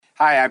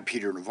Hi, I'm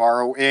Peter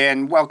Navarro,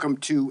 and welcome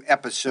to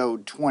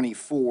episode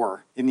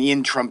 24 in the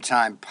In Trump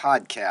Time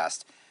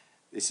podcast.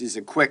 This is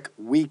a quick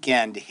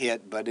weekend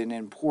hit, but an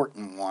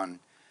important one.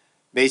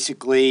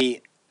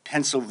 Basically,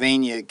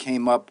 Pennsylvania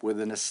came up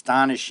with an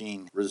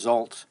astonishing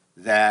result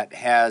that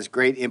has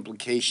great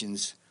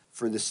implications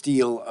for the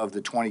steal of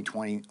the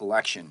 2020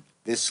 election.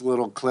 This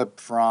little clip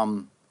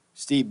from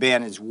Steve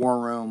Bannon's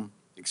War Room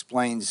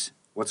explains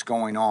what's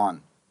going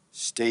on.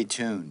 Stay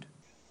tuned.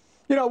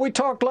 You know, we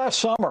talked last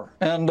summer,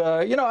 and,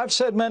 I've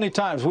said many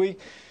times,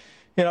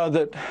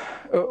 that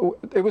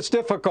it was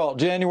difficult.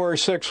 January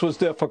 6th was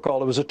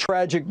difficult. It was a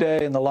tragic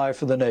day in the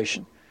life of the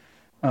nation.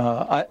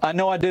 I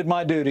know I did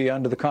my duty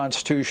under the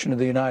Constitution of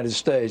the United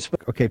States.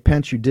 Okay,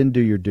 Pence, you didn't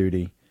do your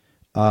duty.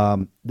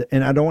 And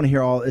I don't want to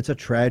hear it's a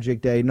tragic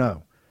day.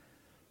 No.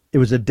 It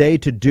was a day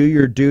to do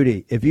your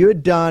duty. If you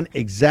had done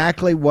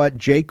exactly what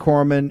Jay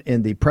Corman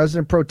and the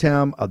President Pro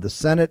Tem of the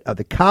Senate of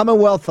the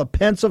Commonwealth of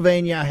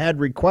Pennsylvania had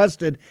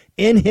requested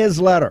in his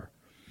letter,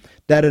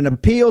 that an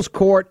appeals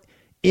court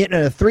in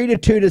a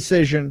 3-2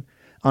 decision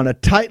on a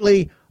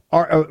tightly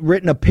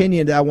written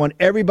opinion that I want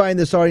everybody in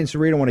this audience to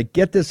read. I want to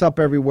get this up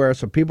everywhere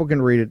so people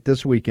can read it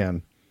this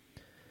weekend.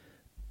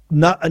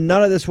 None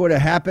of this would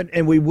have happened,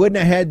 and we wouldn't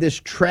have had this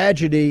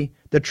tragedy.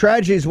 The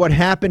tragedy is what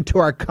happened to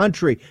our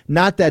country,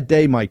 not that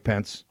day, Mike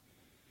Pence.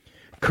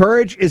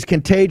 Courage is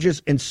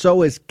contagious, and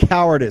so is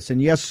cowardice.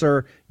 And yes,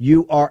 sir,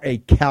 you are a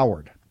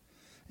coward.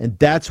 And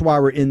that's why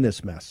we're in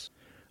this mess.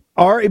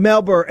 Ari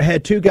Melber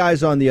had two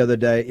guys on the other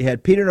day. He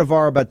had Peter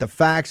Navarro about the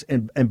facts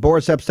and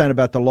Boris Epstein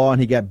about the law,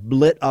 and he got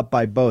lit up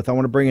by both. I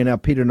want to bring in now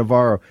Peter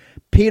Navarro.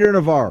 Peter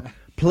Navarro,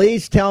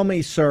 please tell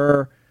me,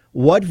 sir,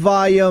 what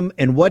volume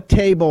and what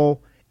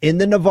table in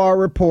the Navarro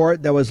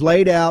Report that was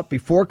laid out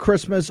before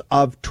Christmas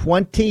of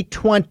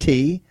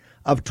 2020,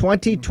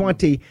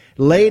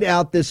 laid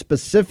out this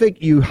specific,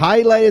 you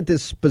highlighted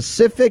this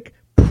specific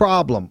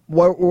problem.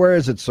 Where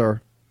is it, sir?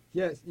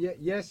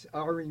 Yes,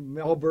 Ari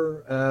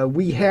Melber.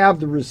 We have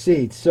the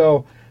receipts. So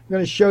I'm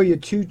going to show you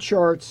two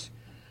charts.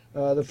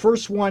 The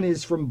first one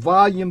is from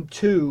Volume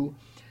 2,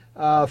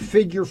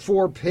 Figure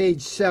 4,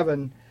 Page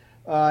 7.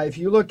 If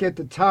you look at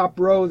the top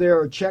row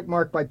there, a check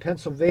mark by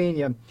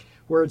Pennsylvania,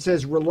 where it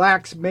says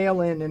relax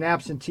mail-in and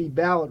absentee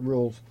ballot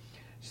rules.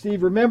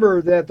 Steve,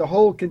 remember that the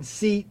whole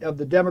conceit of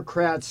the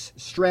Democrats'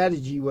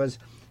 strategy was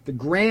the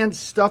grand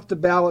stuff the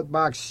ballot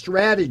box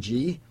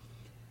strategy,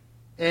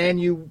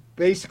 and you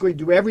basically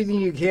do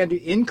everything you can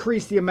to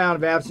increase the amount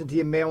of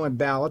absentee and mail-in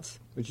ballots,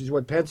 which is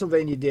what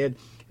Pennsylvania did.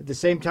 At the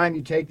same time,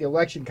 you take the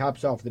election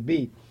cops off the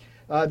beat.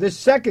 This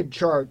second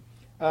chart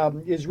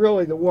is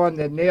really the one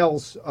that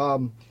nails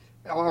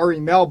Ari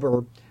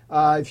Melber.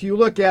 If you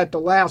look at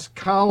the last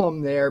column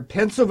there,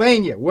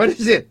 Pennsylvania, what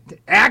is it?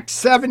 Act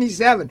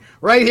 77,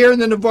 right here in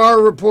the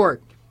Navarro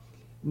Report.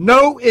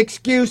 No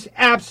excuse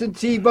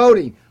absentee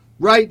voting,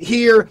 right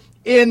here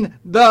in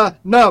the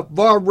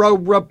Navarro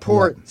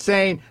Report,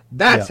 saying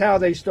that's how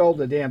they stole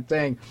the damn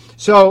thing.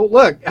 So,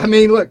 look,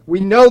 we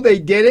know they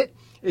did it.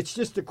 It's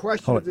just a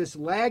question of this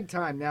lag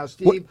time now,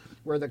 Steve,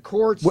 where the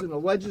courts and the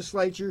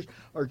legislatures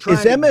are trying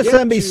to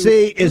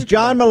MSNBC, is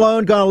John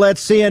Malone going to let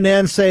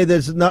CNN say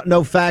there's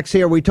no facts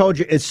here? We told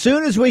you, as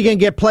soon as we can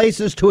get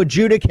places to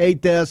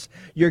adjudicate this,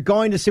 you're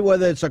going to see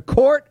whether it's a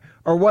court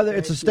or whether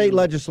it's a state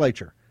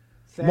legislature.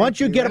 Once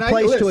you get a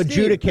place to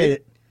adjudicate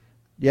it.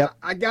 Yep.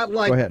 I got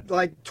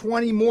like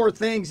 20 more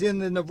things in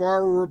the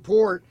Navarro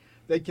Report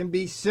that can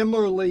be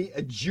similarly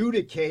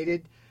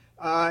adjudicated.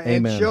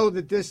 And show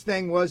that this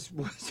thing was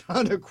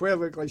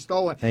unequivocally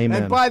stolen.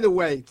 Amen. And by the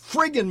way,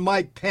 friggin'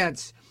 Mike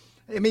Pence.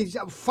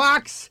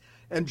 Fox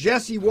and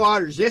Jesse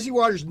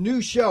Waters'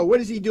 new show. What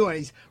is he doing?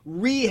 He's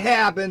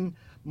rehabbing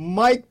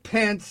Mike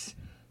Pence.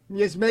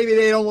 Yes, maybe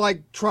they don't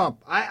like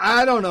Trump.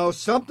 I don't know.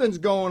 Something's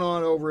going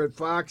on over at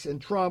Fox and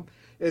Trump.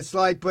 It's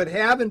like, but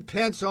having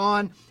Pence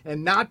on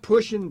and not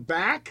pushing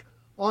back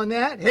on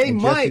that? Hey,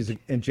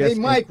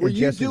 Mike, were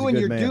you doing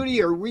your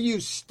duty, or were you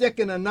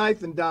sticking a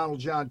knife in Donald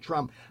John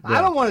Trump? Yeah.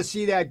 I don't want to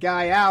see that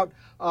guy out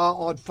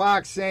on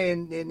Fox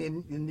saying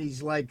in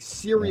these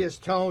serious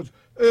tones,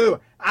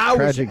 "Ooh,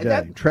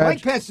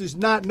 Mike Pence does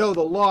not know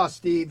the law,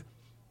 Steve."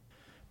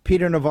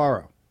 Peter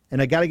Navarro, and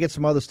I got to get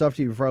some other stuff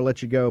to you before I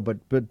let you go, but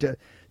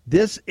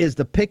this is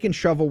the pick and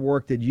shovel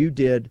work that you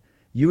did.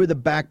 You were the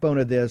backbone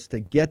of this to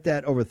get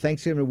that over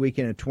Thanksgiving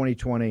weekend in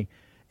 2020.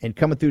 And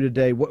coming through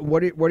today,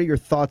 what are your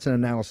thoughts and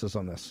analysis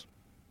on this?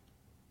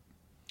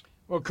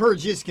 Well,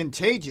 courage is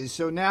contagious.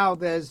 So now,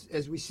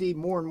 as we see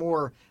more and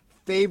more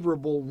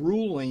favorable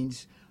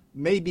rulings,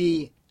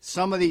 maybe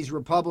some of these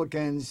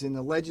Republicans in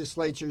the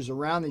legislatures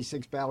around these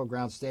 6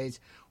 battleground states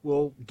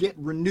will get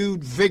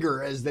renewed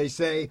vigor, as they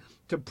say,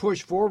 to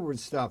push forward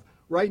stuff.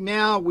 Right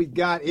now, we've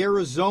got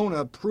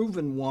Arizona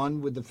proven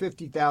one with the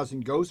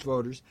 50,000 ghost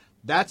voters.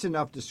 That's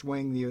enough to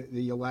swing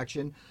the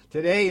election.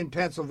 Today in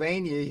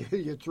Pennsylvania,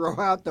 you throw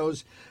out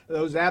those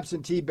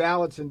absentee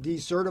ballots and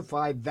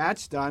decertify.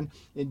 That's done.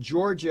 In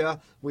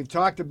Georgia, we've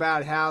talked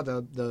about how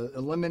the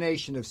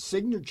elimination of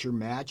signature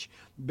match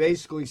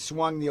basically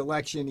swung the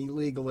election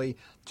illegally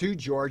to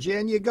Georgia.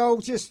 And you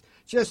go just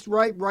just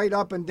right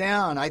up and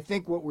down. I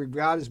think what we've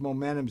got is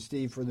momentum,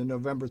 Steve, for the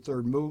November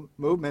 3rd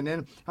movement.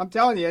 And I'm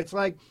telling you, it's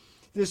like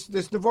this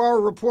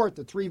Navarro Report,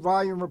 the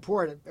 3-volume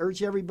report. I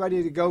urge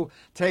everybody to go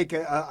take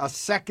a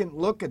second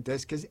look at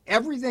this because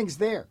everything's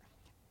there.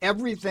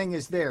 Everything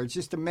is there. It's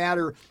just a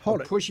matter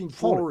of pushing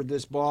forward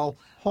this ball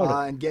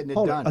and getting it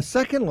done. A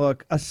second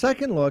look.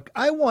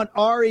 I want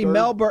Ari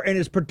Melber and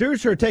his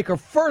producer to take a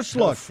first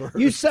look.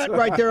 You sat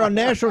right there on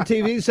national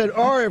TV and said,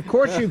 Ari, of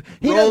course he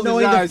doesn't know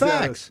any of the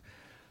facts.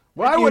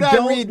 Why would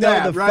I read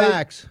that, the right?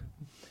 Facts.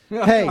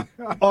 Hey,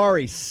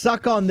 Ari,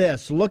 suck on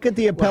this. Look at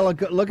the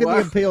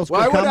appeals.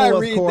 Why would I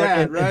read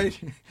that,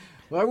 right?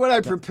 Why would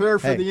I prepare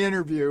for the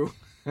interview?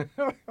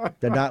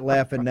 They're not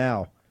laughing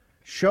now.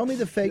 Show me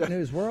the fake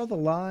news. Where are the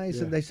lies?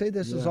 Yeah. And they say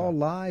this is all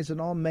lies and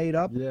all made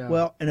up. Yeah.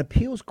 Well, an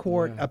appeals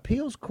court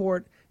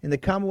in the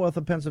Commonwealth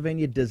of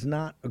Pennsylvania does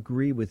not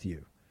agree with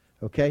you.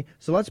 Okay?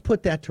 So let's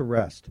put that to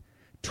rest.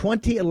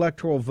 20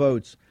 electoral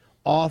votes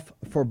off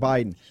for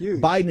Biden.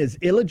 Huge. Biden is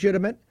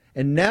illegitimate,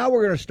 and now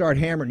we're going to start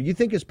hammering. You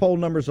think his poll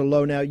numbers are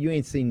low now? You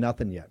ain't seen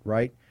nothing yet,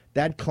 right?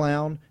 That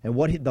clown and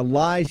the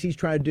lies he's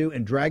trying to do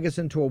and drag us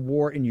into a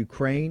war in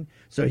Ukraine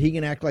so he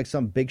can act like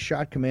some big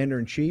shot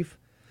commander-in-chief.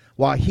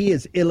 While he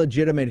is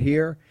illegitimate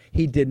here,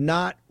 he did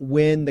not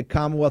win the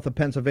Commonwealth of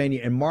Pennsylvania.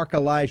 And Mark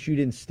Elias, you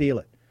didn't steal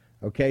it.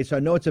 Okay, so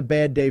I know it's a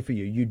bad day for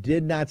you. You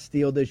did not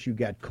steal this. You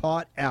got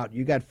caught out.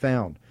 You got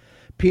found.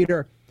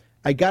 Peter,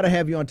 I got to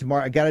have you on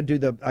tomorrow. I got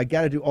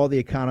to do all the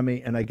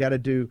economy, and I got to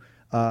do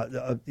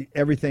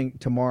everything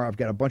tomorrow. I've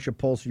got a bunch of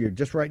polls for you.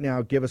 Just right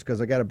now, give us, because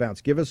I got to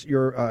bounce. Give us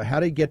your how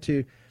to get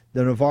to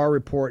the Navarro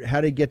Report.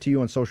 How to get to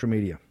you on social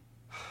media.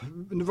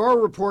 Navarro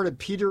Report at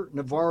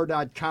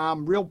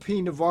peternavarro.com, Real P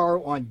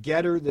Navarro on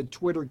Getter, the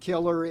Twitter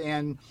killer,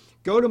 and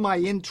go to my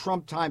In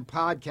Trump Time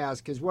podcast,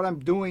 because what I'm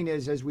doing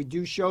is, as we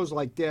do shows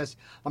like this,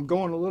 I'm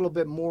going a little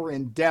bit more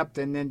in depth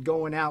and then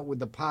going out with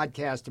the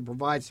podcast to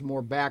provide some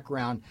more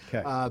background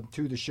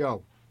to the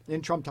show.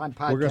 In Trump Time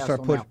podcast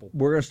on Apple.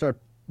 We're going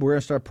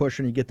to start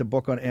pushing. You get the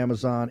book on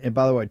Amazon. And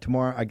by the way,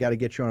 tomorrow I got to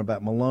get you on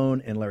about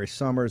Malone and Larry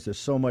Summers. There's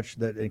so much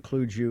that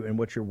includes you and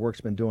what your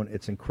work's been doing.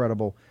 It's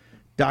incredible.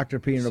 Dr.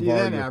 Peter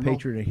Navarro, your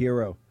patriot and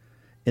hero.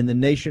 And the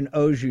nation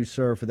owes you,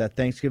 sir, for that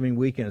Thanksgiving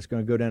weekend. It's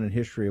going to go down in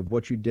history of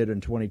what you did in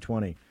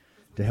 2020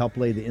 to help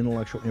lay the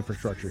intellectual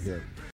infrastructure here.